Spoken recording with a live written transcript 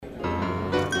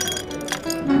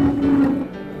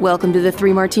Welcome to the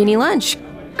Three Martini Lunch.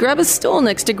 Grab a stool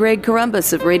next to Greg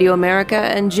Columbus of Radio America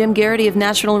and Jim Garrity of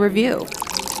National Review.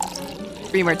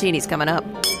 Three Martinis coming up.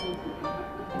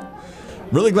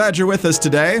 Really glad you're with us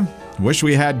today. Wish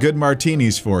we had good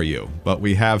martinis for you, but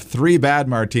we have 3 bad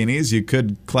martinis. You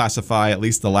could classify at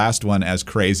least the last one as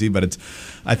crazy, but it's,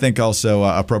 I think, also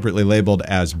appropriately labeled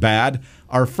as bad.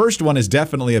 Our first one is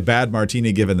definitely a bad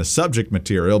martini given the subject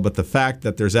material, but the fact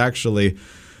that there's actually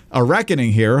a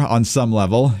reckoning here on some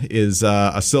level is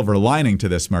a silver lining to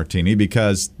this martini,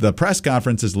 because the press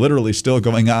conference is literally still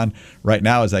going on right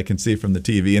now, as I can see from the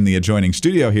TV in the adjoining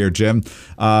studio here, Jim.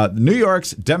 New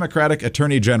York's Democratic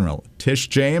Attorney General, Tish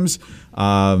James,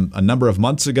 a number of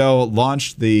months ago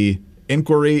launched the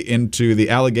inquiry into the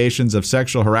allegations of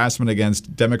sexual harassment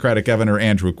against Democratic Governor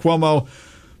Andrew Cuomo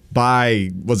by,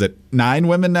 was it 9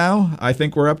 women now, I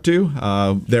think we're up to.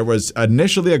 There was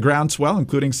initially a groundswell,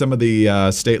 including some of the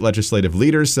state legislative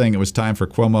leaders saying it was time for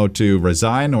Cuomo to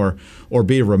resign or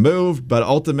be removed. But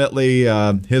ultimately,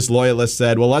 his loyalists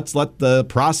said, well, let's let the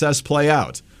process play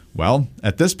out. Well,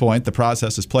 at this point, the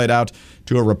process has played out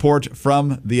to a report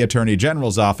from the Attorney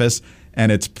General's office,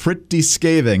 and it's pretty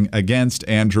scathing against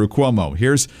Andrew Cuomo.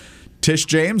 Here's Tish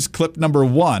James, clip number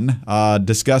 1,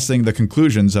 discussing the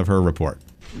conclusions of her report.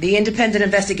 The independent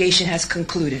investigation has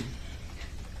concluded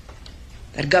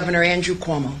that Governor Andrew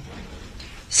Cuomo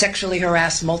sexually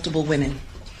harassed multiple women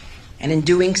and in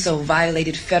doing so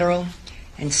violated federal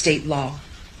and state law.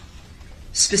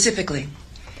 Specifically,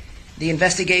 the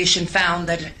investigation found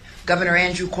that Governor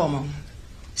Andrew Cuomo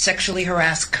sexually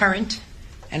harassed current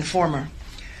and former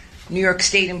New York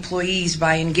State employees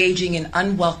by engaging in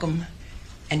unwelcome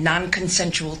and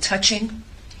non-consensual touching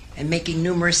and making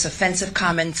numerous offensive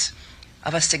comments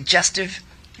of a suggestive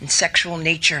and sexual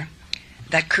nature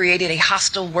that created a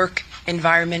hostile work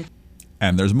environment.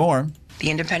 And there's more.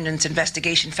 The independent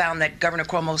investigation found that Governor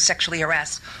Cuomo sexually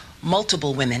harassed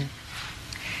multiple women,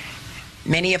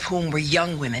 many of whom were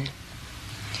young women,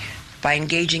 by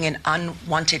engaging in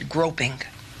unwanted groping,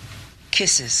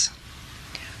 kisses,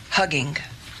 hugging,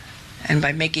 and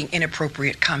by making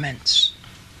inappropriate comments.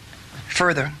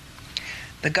 Further,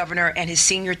 the governor and his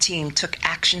senior team took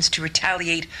actions to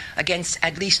retaliate against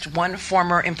at least one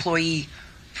former employee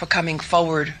for coming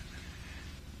forward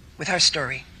with her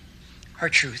story, her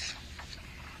truth.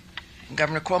 And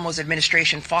Governor Cuomo's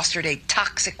administration fostered a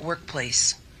toxic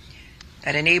workplace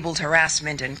that enabled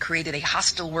harassment and created a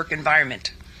hostile work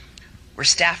environment where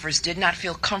staffers did not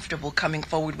feel comfortable coming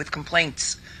forward with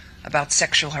complaints about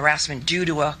sexual harassment due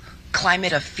to a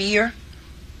climate of fear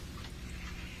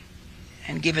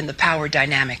and given the power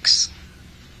dynamics.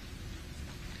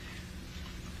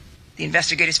 The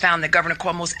investigators found that Governor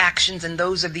Cuomo's actions and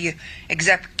those of the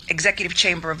executive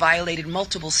chamber violated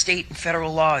multiple state and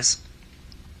federal laws,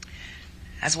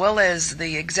 as well as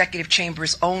the executive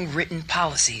chamber's own written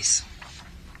policies.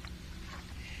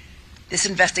 This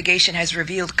investigation has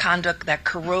revealed conduct that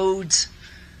corrodes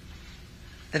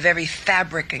the very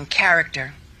fabric and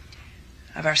character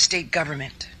of our state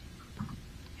government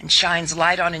and shines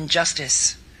light on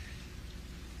injustice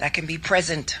that can be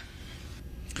present.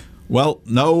 Well,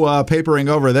 no papering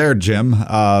over there, Jim.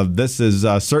 This is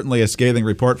certainly a scathing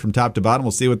report from top to bottom.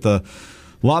 We'll see what the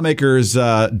lawmakers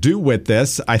do with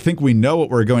this. I think we know what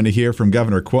we're going to hear from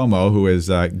Governor Cuomo, who is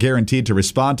guaranteed to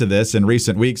respond to this. In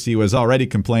recent weeks, he was already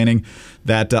complaining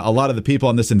that a lot of the people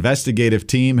on this investigative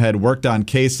team had worked on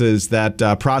cases that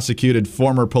prosecuted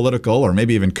former political or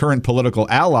maybe even current political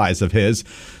allies of his.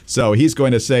 So he's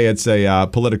going to say it's a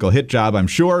political hit job, I'm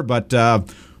sure. But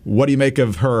what do you make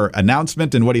of her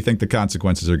announcement, and what do you think the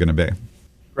consequences are going to be?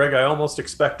 Greg, I almost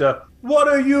expect a, what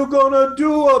are you going to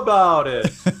do about it?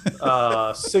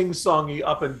 Sing-songy,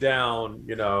 up and down,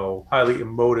 highly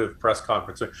emotive press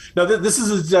conference. Now, this is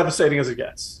as devastating as it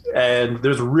gets. And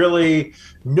there's really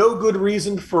no good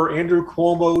reason for Andrew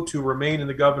Cuomo to remain in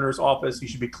the governor's office. He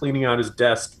should be cleaning out his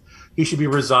desk. He should be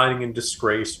resigning in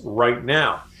disgrace right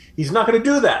now. He's not going to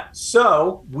do that.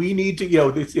 So we need to,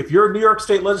 if you're a New York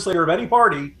State legislator of any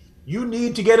party, you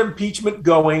need to get impeachment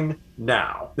going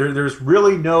now. There's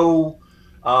really no,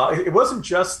 it wasn't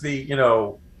just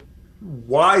the,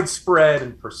 widespread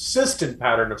and persistent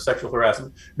pattern of sexual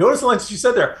harassment. Notice the lines you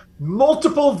said there,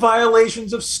 multiple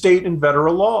violations of state and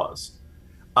federal laws.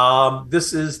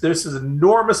 This is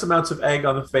enormous amounts of egg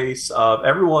on the face of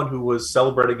everyone who was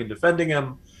celebrating and defending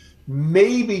him.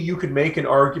 Maybe you could make an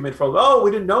argument for, we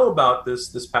didn't know about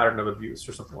this pattern of abuse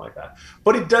or something like that.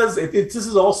 But it does, this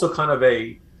is also kind of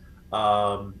a,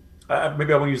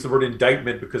 maybe I want to use the word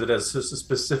indictment because it has a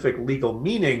specific legal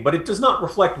meaning, but it does not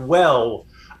reflect well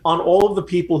on all of the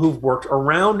people who've worked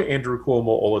around Andrew Cuomo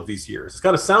all of these years. It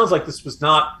kind of sounds like this was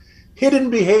not hidden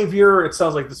behavior. It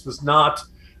sounds like this was not,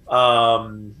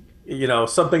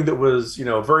 something that was,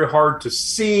 very hard to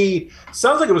see.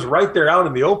 Sounds like it was right there out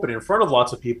in the open in front of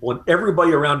lots of people, and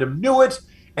everybody around him knew it,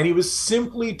 and he was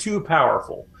simply too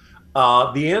powerful.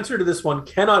 The answer to this one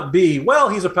cannot be, well,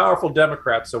 he's a powerful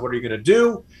Democrat, so what are you going to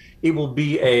do? It will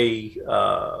be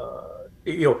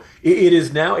it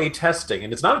is now a testing,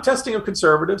 and it's not a testing of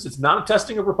conservatives. It's not a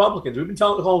testing of Republicans. We've been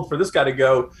calling for this guy to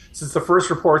go since the first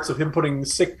reports of him putting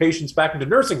sick patients back into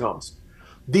nursing homes.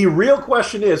 The real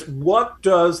question is, what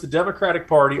does the Democratic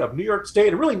Party of New York State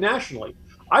and really nationally?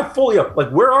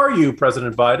 Where are you,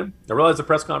 President Biden? I realize the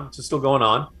press conference is still going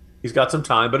on. He's got some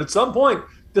time, but at some point,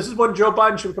 this is when Joe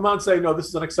Biden should come out and say, no, this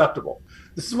is unacceptable.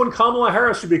 This is when Kamala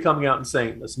Harris should be coming out and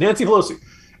saying this. Nancy Pelosi.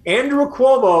 Andrew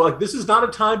Cuomo, this is not a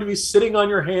time to be sitting on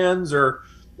your hands or,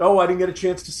 oh, I didn't get a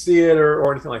chance to see it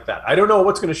or anything like that. I don't know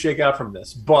what's going to shake out from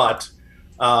this, but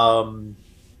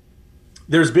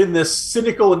there's been this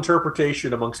cynical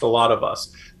interpretation amongst a lot of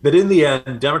us that in the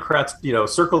end, Democrats,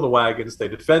 circle the wagons, they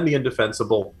defend the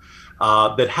indefensible.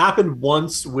 That happened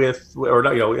once it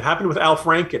happened with Al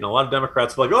Franken. A lot of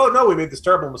Democrats were like, oh, no, we made this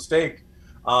terrible mistake.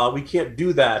 We can't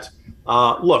do that.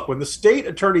 Look, when the state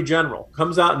attorney general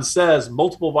comes out and says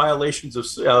multiple violations of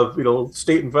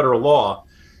state and federal law,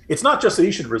 it's not just that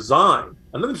he should resign.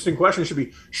 Another interesting question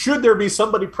should there be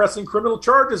somebody pressing criminal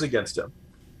charges against him?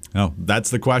 Oh, that's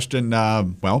the question.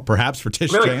 Perhaps for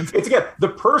Tish James. It's again, the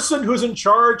person who's in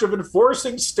charge of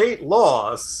enforcing state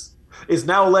laws is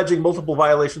now alleging multiple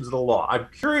violations of the law. I'm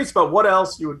curious about what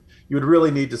else you would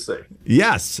really need to see.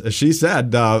 Yes, she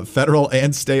said federal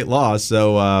and state law.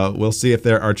 So we'll see if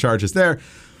there are charges there.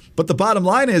 But the bottom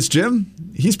line is, Jim,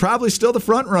 he's probably still the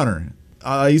front runner.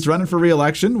 He's running for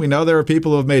re-election. We know there are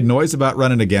people who have made noise about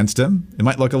running against him. It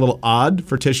might look a little odd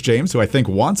for Tish James, who I think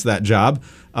wants that job,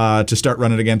 to start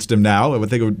running against him now. I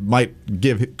would think it might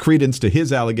give credence to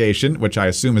his allegation, which I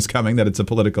assume is coming, that it's a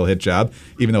political hit job,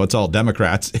 even though it's all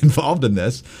Democrats involved in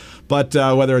this. But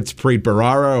whether it's Preet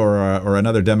Bharara or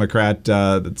another Democrat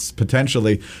that's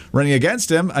potentially running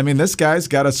against him, I mean, this guy's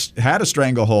had a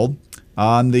stranglehold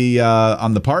on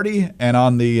the party and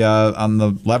on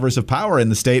the levers of power in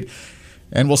the state.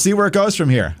 And we'll see where it goes from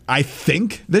here. I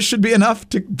think this should be enough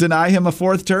to deny him a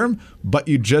fourth term, but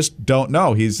you just don't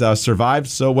know. He's survived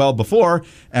so well before,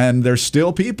 and there's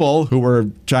still people who were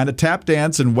trying to tap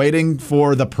dance and waiting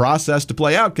for the process to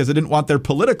play out because they didn't want their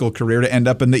political career to end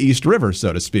up in the East River,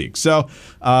 so to speak. So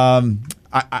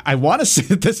I want to say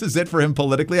that this is it for him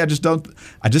politically. I just don't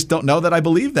know that I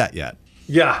believe that yet.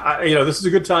 Yeah, this is a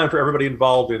good time for everybody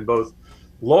involved in both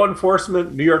law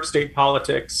enforcement, New York State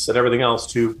politics, and everything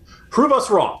else to prove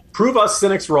us wrong, prove us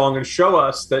cynics wrong, and show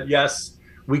us that, yes,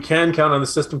 we can count on the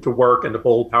system to work and to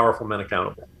hold powerful men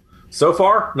accountable. So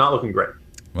far, not looking great.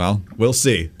 Well, we'll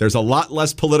see. There's a lot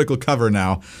less political cover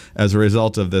now as a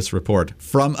result of this report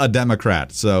from a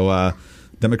Democrat. So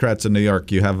Democrats in New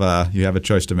York, you have a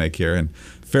choice to make here, and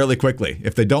fairly quickly.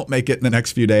 If they don't make it in the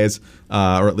next few days,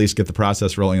 or at least get the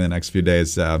process rolling in the next few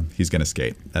days, he's going to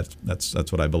skate.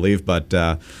 That's what I believe. But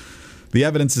the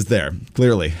evidence is there,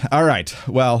 clearly. All right.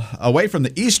 Well, away from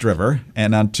the East River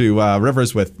and onto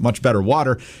rivers with much better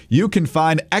water, you can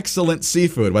find excellent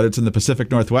seafood, whether it's in the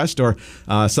Pacific Northwest or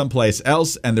someplace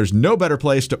else. And there's no better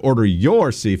place to order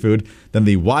your seafood than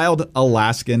the Wild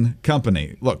Alaskan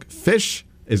Company. Look, fish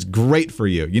is great for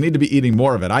you. You need to be eating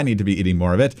more of it. I need to be eating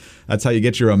more of it. That's how you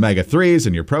get your omega-3s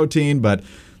and your protein. But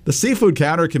the seafood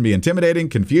counter can be intimidating,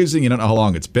 confusing. You don't know how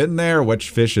long it's been there, which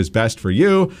fish is best for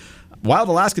you. Wild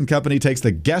Alaskan Company takes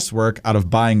the guesswork out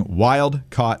of buying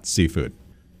wild-caught seafood.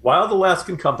 Wild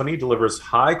Alaskan Company delivers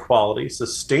high-quality,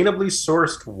 sustainably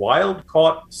sourced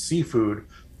wild-caught seafood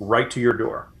right to your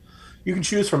door. You can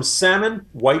choose from salmon,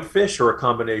 whitefish, or a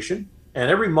combination, and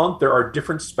every month there are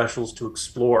different specials to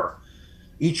explore.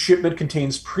 Each shipment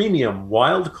contains premium,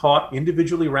 wild-caught,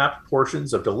 individually wrapped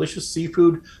portions of delicious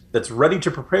seafood that's ready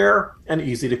to prepare and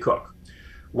easy to cook.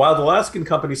 Wild Alaskan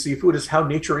Company seafood is how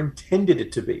nature intended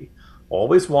it to be.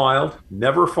 Always wild,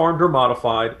 never farmed or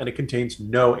modified, and it contains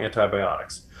no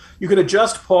antibiotics. You can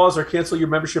adjust, pause, or cancel your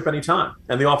membership anytime,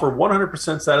 and they offer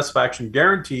 100% satisfaction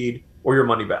guaranteed or your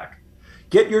money back.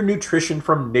 Get your nutrition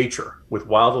from nature with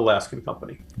Wild Alaskan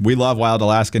Company. We love Wild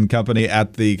Alaskan Company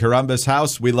at the Columbus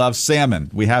house. We love salmon.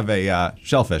 We have a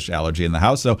shellfish allergy in the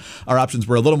house, so our options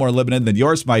were a little more limited than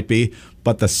yours might be,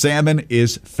 but the salmon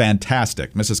is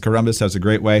fantastic. Mrs. Columbus has a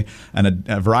great way and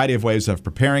a variety of ways of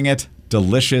preparing it.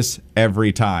 delicious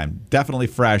every time. Definitely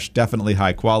fresh, definitely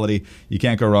high quality. You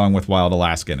can't go wrong with Wild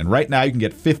Alaskan. And right now you can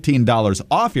get $15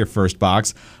 off your first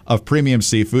box of premium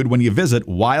seafood when you visit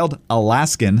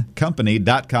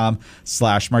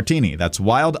wildalaskancompany.com/martini. That's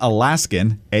Wild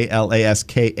Alaskan,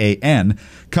 ALASKAN,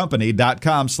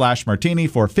 company.com/martini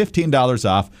for $15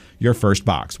 off your first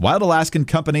box.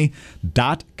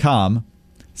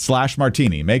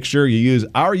 wildalaskancompany.com/martini. Make sure you use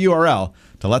our URL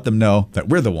to let them know that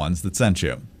we're the ones that sent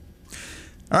you.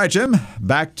 All right, Jim,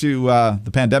 back to the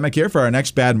pandemic here for our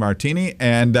next bad martini.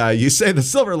 And you say the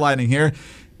silver lining here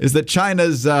is that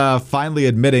China's finally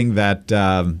admitting that,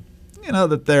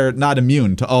 that they're not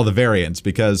immune to all the variants,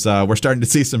 because we're starting to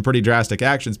see some pretty drastic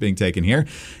actions being taken here.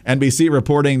 NBC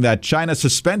reporting that China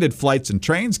suspended flights and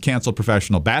trains, canceled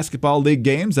professional basketball league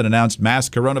games, and announced mass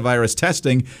coronavirus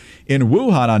testing in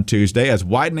Wuhan on Tuesday as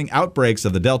widening outbreaks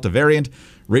of the Delta variant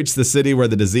reached the city where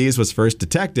the disease was first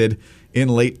detected in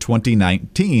late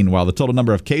 2019. While the total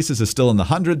number of cases is still in the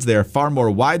hundreds, they are far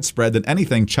more widespread than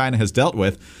anything China has dealt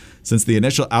with since the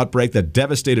initial outbreak that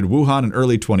devastated Wuhan in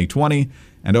early 2020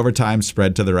 and over time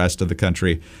spread to the rest of the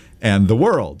country and the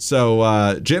world.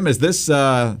 So, Jim, is this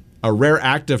a rare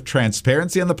act of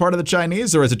transparency on the part of the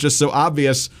Chinese, or is it just so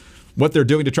obvious what they're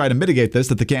doing to try to mitigate this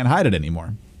that they can't hide it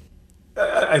anymore?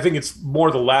 I think it's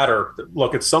more the latter.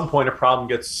 Look, at some point, a problem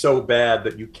gets so bad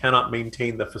that you cannot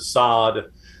maintain the facade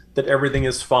that everything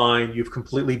is fine, you've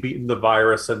completely beaten the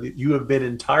virus, and that you have been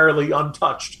entirely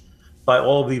untouched by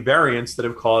all of the variants that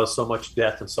have caused so much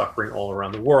death and suffering all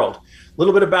around the world. A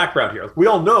little bit of background here. We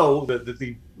all know that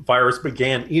the virus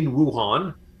began in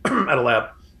Wuhan at a lab.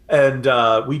 And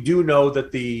we do know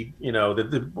that the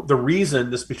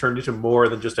reason this turned into more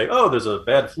than just there's a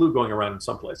bad flu going around in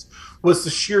someplace was the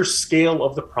sheer scale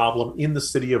of the problem in the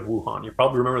city of Wuhan. You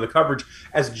probably remember the coverage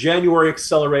as January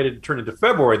accelerated and turned into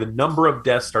February. The number of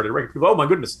deaths started ranking. People, oh my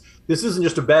goodness, this isn't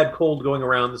just a bad cold going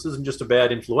around. This isn't just a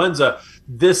bad influenza.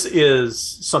 This is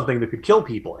something that could kill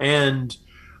people. And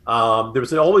there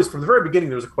was always, from the very beginning,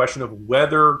 there was a question of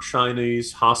whether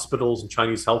Chinese hospitals and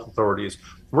Chinese health authorities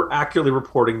were accurately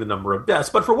reporting the number of deaths.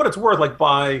 But for what it's worth,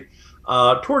 by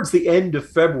towards the end of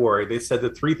February, they said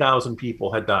that 3,000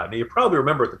 people had died. Now, you probably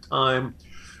remember at the time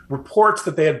reports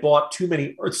that they had bought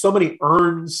so many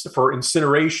urns for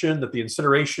incineration, that the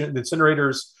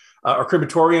incinerators or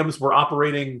crematoriums were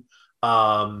operating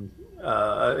around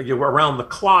the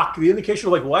clock. The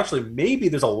indication of actually, maybe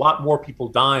there's a lot more people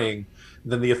dying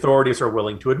than the authorities are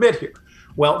willing to admit here.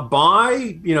 Well,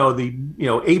 by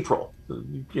April,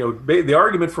 the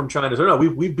argument from China is, no,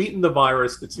 we've beaten the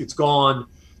virus. It's gone.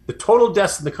 The total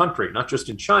deaths in the country, not just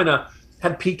in China,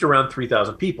 had peaked around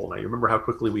 3,000 people. Now, you remember how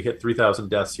quickly we hit 3,000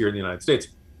 deaths here in the United States.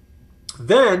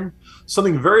 Then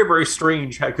something very, very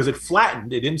strange, because it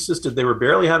flattened. It insisted they were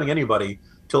barely having anybody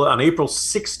till on April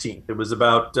 16th. It was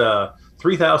about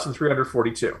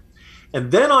 3,342. And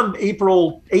then on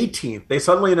April 18th, they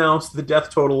suddenly announced the death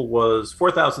total was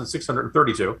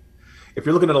 4,632. If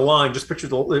you're looking at a line, just picture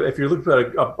if you're looking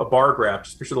at a bar graph,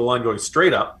 just picture the line going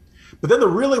straight up. But then the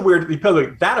really weird,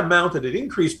 that amount that it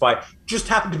increased by just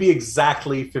happened to be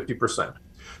exactly 50%.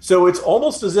 So it's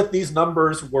almost as if these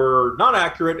numbers were not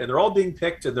accurate, and they're all being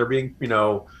picked, and they're being,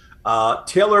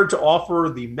 tailored to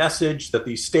offer the message that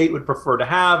the state would prefer to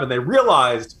have. And they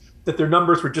realized that their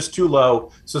numbers were just too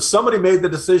low. So somebody made the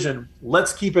decision,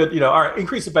 let's keep it, all right,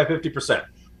 increase it by 50%.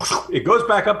 It goes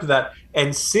back up to that.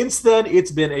 And since then,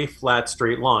 it's been a flat,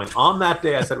 straight line. On that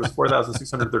day, I said it was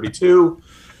 4,632.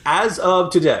 As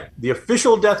of today, the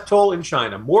official death toll in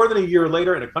China, more than a year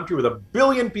later, in a country with 1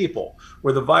 billion people,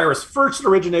 where the virus first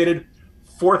originated,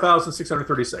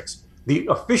 4,636. The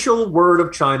official word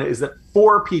of China is that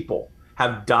 4 people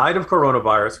have died of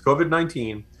coronavirus,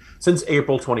 COVID-19, since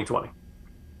April 2020.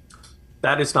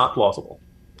 That is not plausible.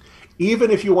 Even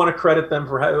if you want to credit them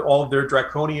for all of their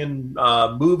draconian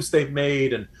moves they've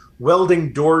made and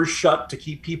welding doors shut to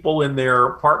keep people in their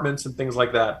apartments and things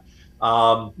like that,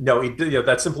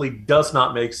 that simply does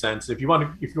not make sense. If you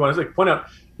want to point out,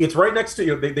 it's right next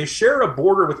to they share a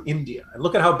border with India, and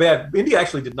look at how bad India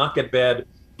actually did not get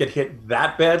hit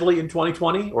that badly in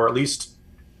 2020, or at least.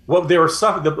 Well,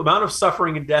 the amount of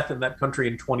suffering and death in that country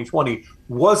in 2020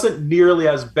 wasn't nearly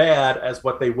as bad as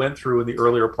what they went through in the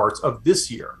earlier parts of this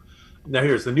year. Now,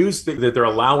 here's the news that they're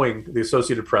allowing the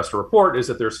Associated Press to report is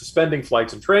that they're suspending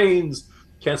flights and trains,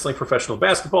 canceling professional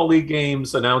basketball league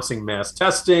games, announcing mass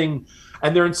testing,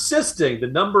 and they're insisting the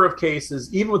number of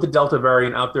cases, even with the Delta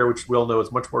variant out there, which we all know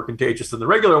is much more contagious than the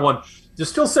regular one, they're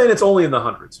still saying it's only in the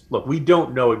hundreds. Look, we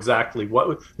don't know exactly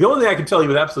what. The only thing I can tell you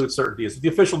with absolute certainty is that the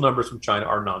official numbers from China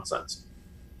are nonsense.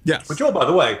 Yes. Which, oh, by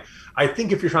the way, I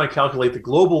think if you're trying to calculate the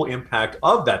global impact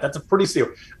of that, that's a pretty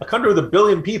serious. A country with 1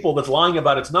 billion people that's lying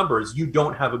about its numbers, you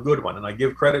don't have a good one. And I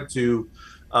give credit to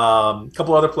a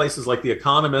couple other places like The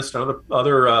Economist and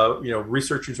other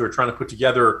researchers who are trying to put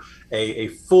together a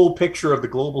full picture of the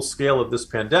global scale of this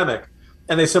pandemic.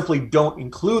 And they simply don't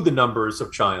include the numbers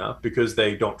of China because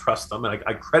they don't trust them. And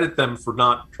I credit them for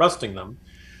not trusting them.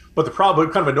 But the problem,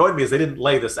 what kind of annoyed me, is they didn't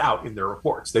lay this out in their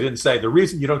reports. They didn't say the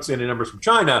reason you don't see any numbers from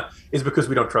China is because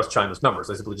we don't trust China's numbers.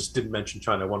 They simply just didn't mention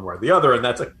China one way or the other, and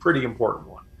that's a pretty important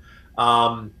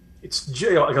one. It's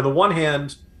like on the one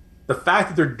hand, the fact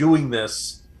that they're doing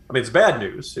this, I mean, it's bad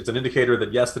news. It's an indicator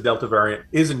that yes, the Delta variant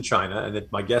is in China, and that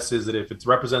my guess is that if it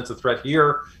represents a threat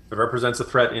here, if it represents a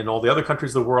threat in all the other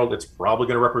countries of the world, it's probably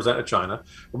going to represent a China.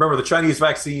 Remember, the Chinese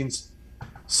vaccines,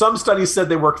 some studies said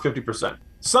they worked 50%.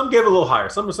 Some gave a little higher.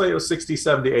 Some would say it was 60,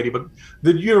 70, 80. But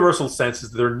the universal sense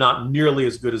is that they're not nearly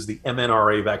as good as the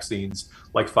mRNA vaccines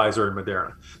like Pfizer and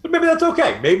Moderna. But maybe that's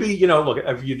okay. Maybe, look,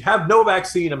 if you have no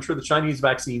vaccine, I'm sure the Chinese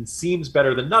vaccine seems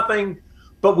better than nothing.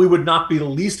 But we would not be the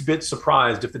least bit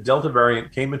surprised if the Delta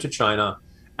variant came into China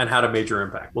and had a major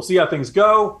impact. We'll see how things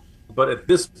go. But at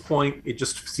this point, it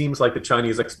just seems like the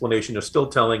Chinese explanation is still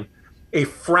telling a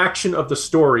fraction of the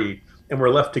story, and we're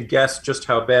left to guess just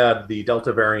how bad the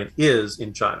Delta variant is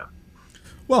in China.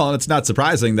 Well, and it's not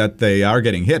surprising that they are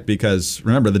getting hit because,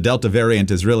 remember, the Delta variant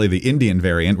is really the Indian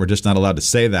variant. We're just not allowed to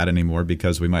say that anymore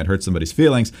because we might hurt somebody's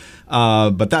feelings.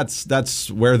 But that's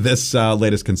where this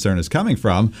latest concern is coming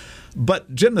from.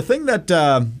 But, Jim, the thing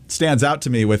that stands out to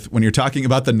me with when you're talking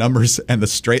about the numbers and the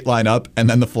straight line up and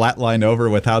then the flat line over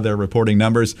with how they're reporting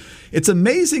numbers, it's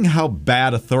amazing how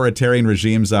bad authoritarian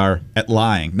regimes are at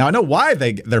lying. Now, I know why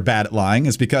they're bad at lying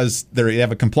is because they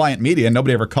have a compliant media and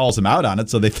nobody ever calls them out on it,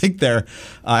 so they think they're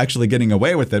actually getting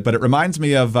away with it. But it reminds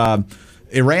me of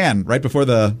Iran, right before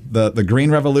the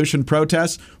Green Revolution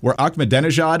protests, where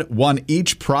Ahmadinejad won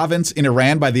each province in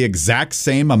Iran by the exact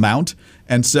same amount.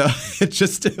 And so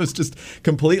it was just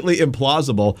completely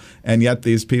implausible. And yet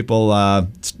these people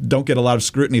don't get a lot of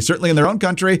scrutiny, certainly in their own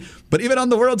country, but even on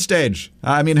the world stage.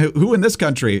 I mean, who in this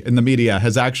country in the media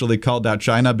has actually called out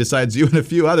China besides you and a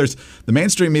few others? The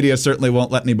mainstream media certainly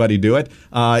won't let anybody do it,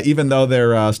 even though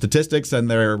their statistics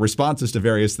and their responses to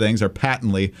various things are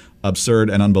patently absurd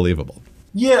and unbelievable.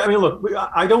 Yeah, I mean, look,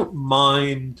 I don't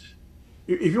mind.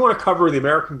 If you want to cover the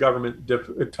American government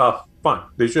tough, fine,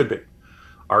 they should be.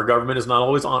 Our government is not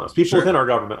always honest. People within our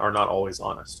government are not always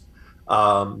honest.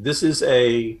 This is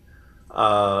a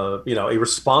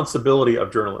responsibility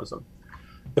of journalism.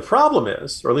 The problem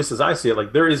is, or at least as I see it,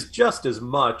 like there is just as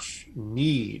much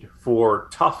need for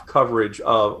tough coverage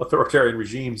of authoritarian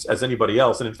regimes as anybody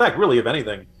else. And in fact, really, if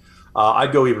anything,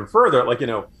 I'd go even further.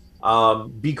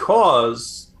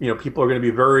 Because people are going to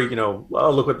be very, oh,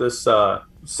 look what this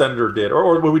senator did,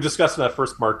 or what we discussed in that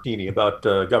first martini about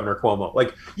Governor Cuomo.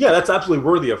 Like, yeah, that's absolutely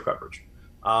worthy of coverage.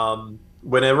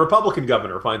 When a Republican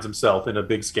governor finds himself in a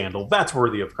big scandal, that's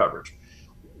worthy of coverage.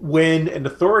 When an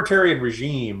authoritarian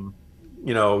regime,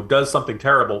 does something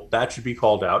terrible, that should be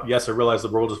called out. Yes, I realize the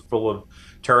world is full of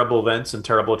terrible events and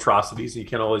terrible atrocities, and you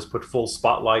can't always put full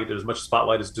spotlight, as much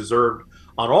spotlight as deserved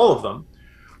on all of them.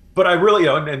 But I really,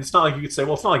 and it's not like you could say,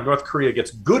 well, it's not like North Korea gets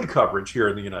good coverage here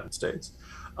in the United States.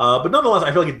 But nonetheless,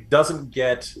 I feel like it doesn't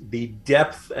get the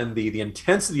depth and the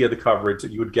intensity of the coverage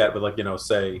that you would get with,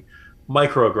 say,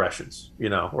 microaggressions,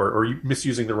 or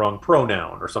misusing the wrong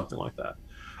pronoun or something like that.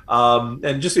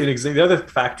 And just an example, the other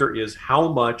factor is how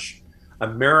much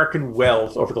American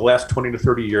wealth over the last 20 to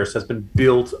 30 years has been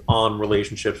built on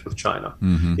relationships with China.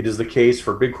 Mm-hmm. It is the case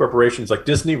for big corporations like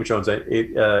Disney, which owns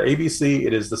ABC.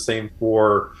 It is the same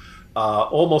for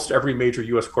almost every major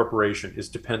U.S. corporation is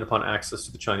dependent upon access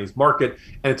to the Chinese market.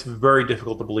 And it's very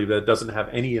difficult to believe that it doesn't have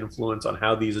any influence on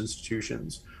how these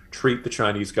institutions treat the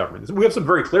Chinese government. We have some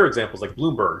very clear examples like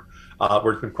Bloomberg,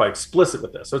 where it's been quite explicit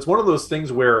with this. So it's one of those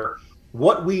things where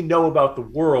what we know about the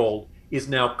world is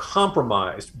now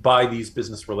compromised by these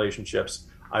business relationships.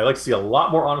 I like to see a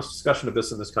lot more honest discussion of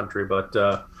this in this country, but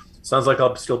sounds like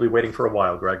I'll still be waiting for a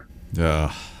while, Greg.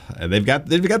 They've got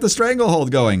the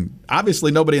stranglehold going. Obviously,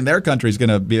 nobody in their country is going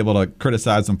to be able to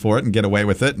criticize them for it and get away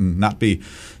with it and not be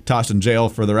tossed in jail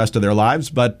for the rest of their lives.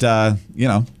 But, the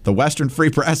Western free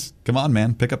press, come on,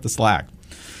 man, pick up the slack.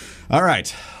 All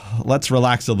right. Let's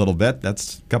relax a little bit.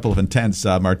 That's a couple of intense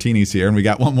martinis here, and we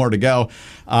got one more to go.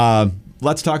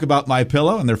 Let's talk about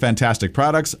MyPillow and their fantastic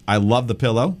products. I love the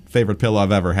pillow. Favorite pillow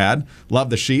I've ever had.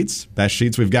 Love the sheets. Best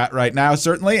sheets we've got right now,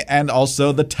 certainly. And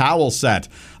also the towel set.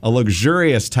 A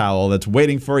luxurious towel that's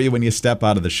waiting for you when you step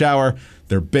out of the shower.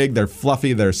 They're big, they're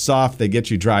fluffy, they're soft. They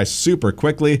get you dry super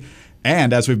quickly.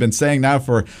 And as we've been saying now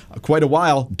for quite a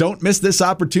while, don't miss this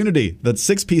opportunity. The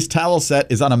 6-piece towel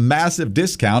set is on a massive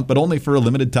discount, but only for a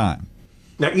limited time.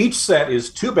 Now, each set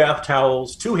is 2 bath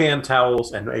towels, 2 hand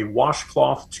towels, and a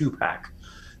washcloth 2-pack.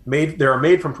 They are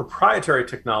made from proprietary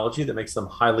technology that makes them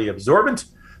highly absorbent.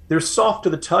 They're soft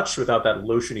to the touch without that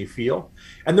lotiony feel.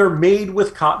 And they're made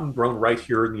with cotton grown right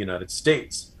here in the United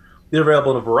States. They're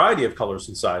available in a variety of colors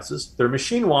and sizes. They're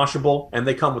machine washable, and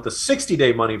they come with a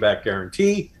 60-day money-back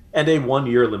guarantee and a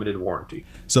 1-year limited warranty.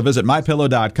 So visit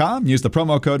mypillow.com, use the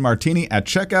promo code Martini at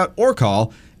checkout, or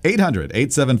call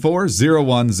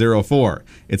 800-874-0104.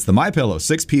 It's the MyPillow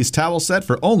 6-piece towel set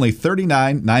for only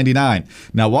 $39.99.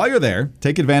 Now, while you're there,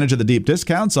 take advantage of the deep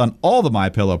discounts on all the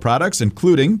MyPillow products,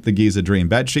 including the Giza Dream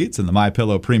bed sheets and the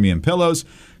MyPillow premium pillows.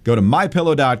 Go to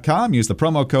mypillow.com, use the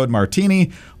promo code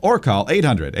Martini, or call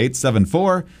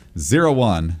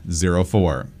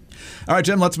 800-874-0104. All right,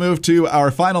 Jim, let's move to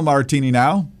our final martini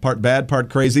now. Part bad,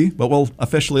 part crazy, but we'll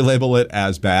officially label it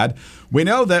as bad. We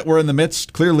know that we're in the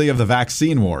midst, clearly, of the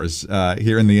vaccine wars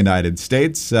here in the United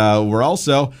States. We're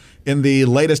also in the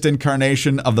latest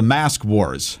incarnation of the mask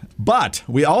wars. But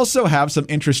we also have some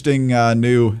interesting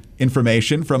new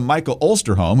information from Michael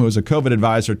Osterholm, who is a COVID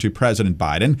advisor to President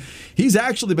Biden. He's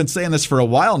actually been saying this for a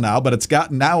while now, but it's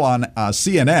gotten now on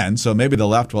CNN, so maybe the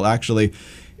left will actually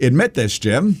admit this,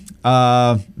 Jim.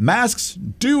 Masks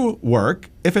do work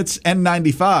if it's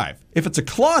N95. If it's a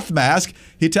cloth mask,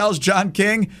 he tells John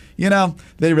King,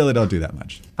 they really don't do that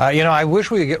much. I wish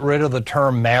we could get rid of the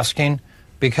term masking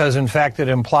because, in fact, it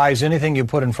implies anything you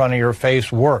put in front of your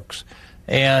face works.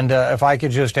 And if I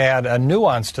could just add a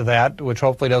nuance to that, which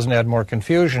hopefully doesn't add more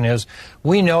confusion, is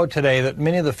we know today that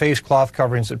many of the face cloth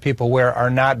coverings that people wear are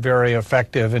not very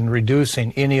effective in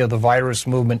reducing any of the virus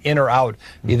movement in or out.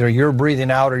 Either you're breathing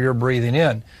out or you're breathing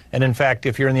in. And in fact,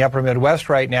 if you're in the upper Midwest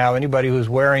right now, anybody who's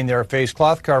wearing their face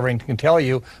cloth covering can tell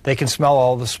you they can smell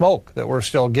all the smoke that we're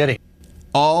still getting.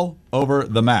 All over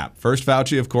the map. First,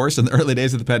 Fauci, of course, in the early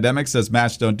days of the pandemic says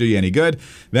masks don't do you any good.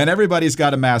 Then everybody's got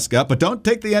to mask up, but don't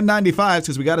take the N95s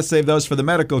because we got to save those for the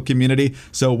medical community.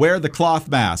 So wear the cloth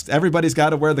masks. Everybody's got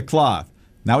to wear the cloth.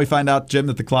 Now we find out, Jim,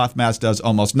 that the cloth mask does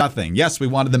almost nothing. Yes, we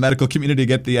wanted the medical community to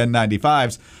get the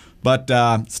N95s, but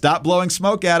stop blowing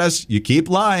smoke at us. You keep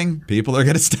lying. People are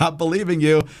going to stop believing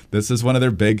you. This is one of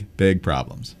their big, big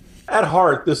problems. At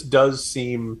heart, this does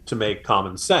seem to make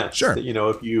common sense. Sure. That,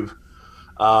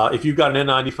 if you've got an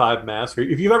N95 mask, or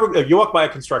if you walk by a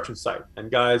construction site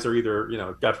and guys are either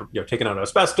taking out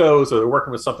asbestos or they're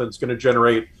working with something that's going to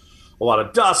generate a lot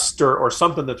of dust or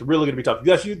something that's really going to be tough.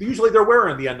 Yes, usually they're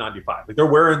wearing the N95. Like they're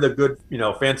wearing the good,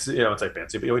 fancy, I'd say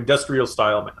fancy, but industrial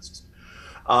style masks.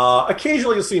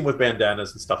 Occasionally you'll see them with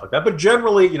bandanas and stuff like that, but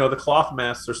generally, the cloth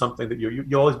masks are something that you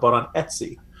always bought on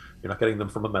Etsy. You're not getting them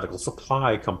from a medical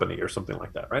supply company or something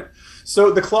like that, right?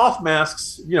 So the cloth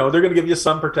masks, they're going to give you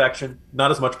some protection, not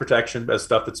as much protection as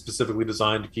stuff that's specifically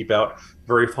designed to keep out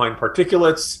very fine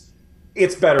particulates.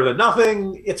 It's better than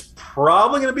nothing. It's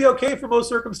probably going to be okay for most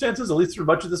circumstances, at least through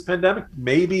much of this pandemic.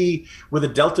 Maybe with a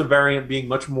Delta variant being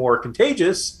much more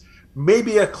contagious,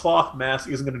 maybe a cloth mask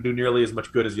isn't going to do nearly as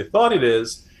much good as you thought it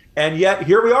is. And yet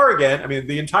here we are again. I mean,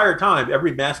 the entire time,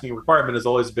 every masking requirement has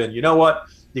always been, you know what?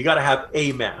 You got to have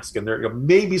a mask, and there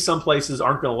maybe some places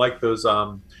aren't going to like those.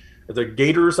 The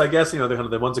gaiters, I guess, they're kind of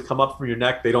the ones that come up from your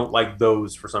neck. They don't like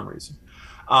those for some reason.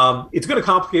 It's going to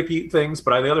complicate things,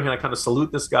 but on the other hand, I kind of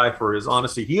salute this guy for his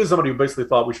honesty. He is somebody who basically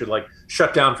thought we should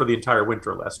shut down for the entire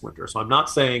winter last winter. So I'm not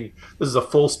saying this is a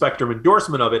full spectrum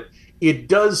endorsement of it. It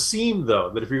does seem, though,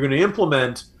 that if you're going to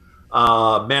implement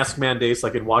mask mandates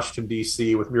like in Washington,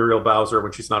 D.C. with Muriel Bowser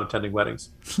when she's not attending weddings.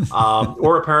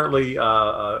 Or apparently,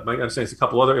 my understanding is a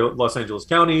couple other Los Angeles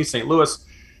counties, St. Louis.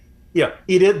 Yeah,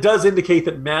 it does indicate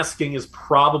that masking is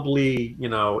probably,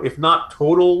 if not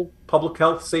total public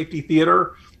health safety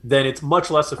theater, then it's much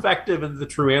less effective. And the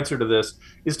true answer to this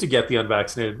is to get the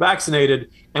unvaccinated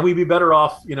vaccinated. And we'd be better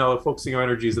off, focusing our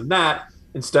energies on that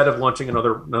instead of launching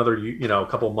another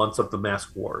couple months of the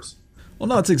mask wars. Well,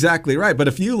 no, that's exactly right. But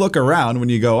if you look around when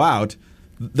you go out,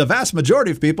 the vast majority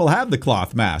of people have the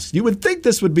cloth mask. You would think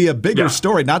this would be a bigger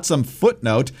story, not some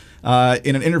footnote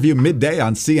in an interview midday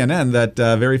on CNN that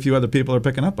very few other people are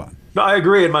picking up on. No, I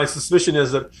agree. And my suspicion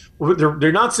is that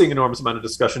they're not seeing an enormous amount of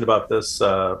discussion about this,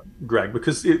 Greg,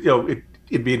 because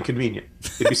it'd be inconvenient.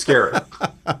 It'd be scary.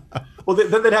 Well,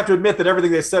 then they'd have to admit that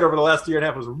everything they said over the last year and a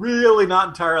half was really not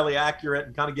entirely accurate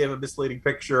and kind of gave a misleading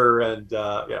picture. And,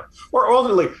 or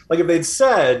ultimately, if they'd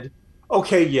said,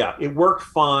 okay, yeah, it worked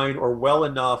fine or well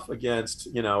enough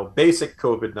against, basic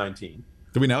COVID-19.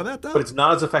 Do we know that, though? But it's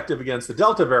not as effective against the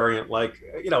Delta variant.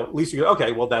 At least you go,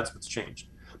 okay, well, that's what's changed.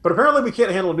 But apparently we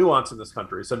can't handle nuance in this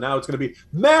country. So now it's going to be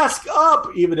mask up,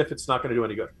 even if it's not going to do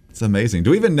any good. It's amazing.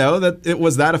 Do we even know that it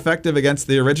was that effective against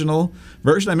the original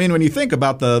version? I mean, when you think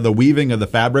about the weaving of the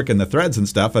fabric and the threads and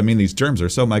stuff, I mean, these germs are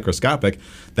so microscopic.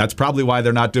 That's probably why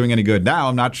they're not doing any good now.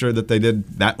 I'm not sure that they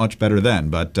did that much better then.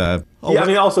 But I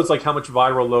mean, also it's like how much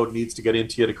viral load needs to get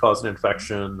into you to cause an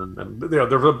infection, and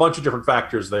there's a bunch of different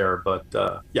factors there. But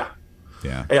yeah,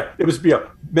 it was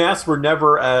masks were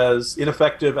never as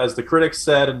ineffective as the critics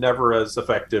said, and never as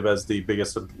effective as the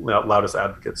biggest and loudest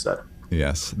advocates said.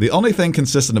 Yes. The only thing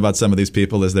consistent about some of these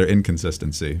people is their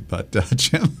inconsistency. But,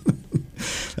 Jim,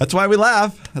 that's why we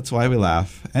laugh. That's why we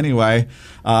laugh. Anyway,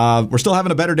 we're still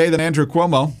having a better day than Andrew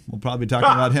Cuomo. We'll probably be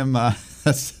talking about him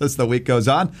as the week goes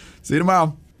on. See you tomorrow.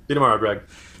 See you tomorrow, Greg.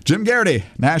 Jim Garrity,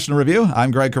 National Review.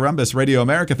 I'm Greg Corombos, Radio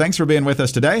America. Thanks for being with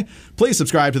us today. Please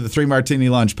subscribe to the 3 Martini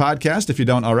Lunch podcast if you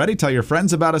don't already. Tell your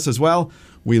friends about us as well.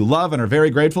 We love and are very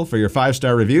grateful for your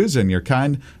 5-star reviews and your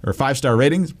 5-star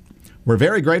ratings. We're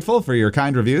very grateful for your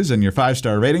kind reviews and your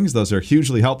 5-star ratings. Those are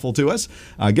hugely helpful to us.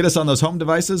 Get us on those home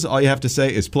devices. All you have to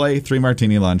say is play 3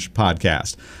 Martini Lunch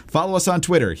podcast. Follow us on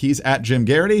Twitter. He's at Jim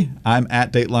Garrity. I'm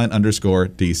at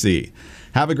Dateline_DC.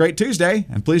 Have a great Tuesday,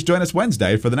 and please join us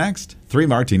Wednesday for the next 3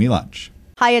 Martini Lunch.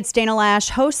 Hi, it's Dana Lash,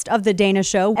 host of The Dana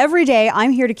Show. Every day,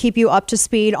 I'm here to keep you up to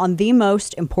speed on the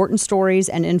most important stories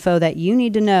and info that you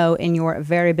need to know in your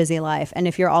very busy life. And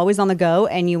if you're always on the go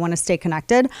and you want to stay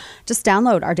connected, just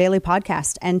download our daily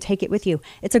podcast and take it with you.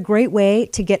 It's a great way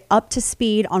to get up to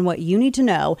speed on what you need to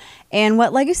know and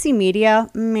what legacy media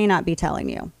may not be telling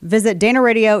you. Visit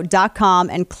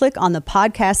danaradio.com and click on the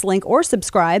podcast link or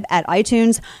subscribe at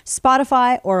iTunes,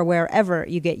 Spotify, or wherever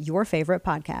you get your favorite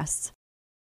podcasts.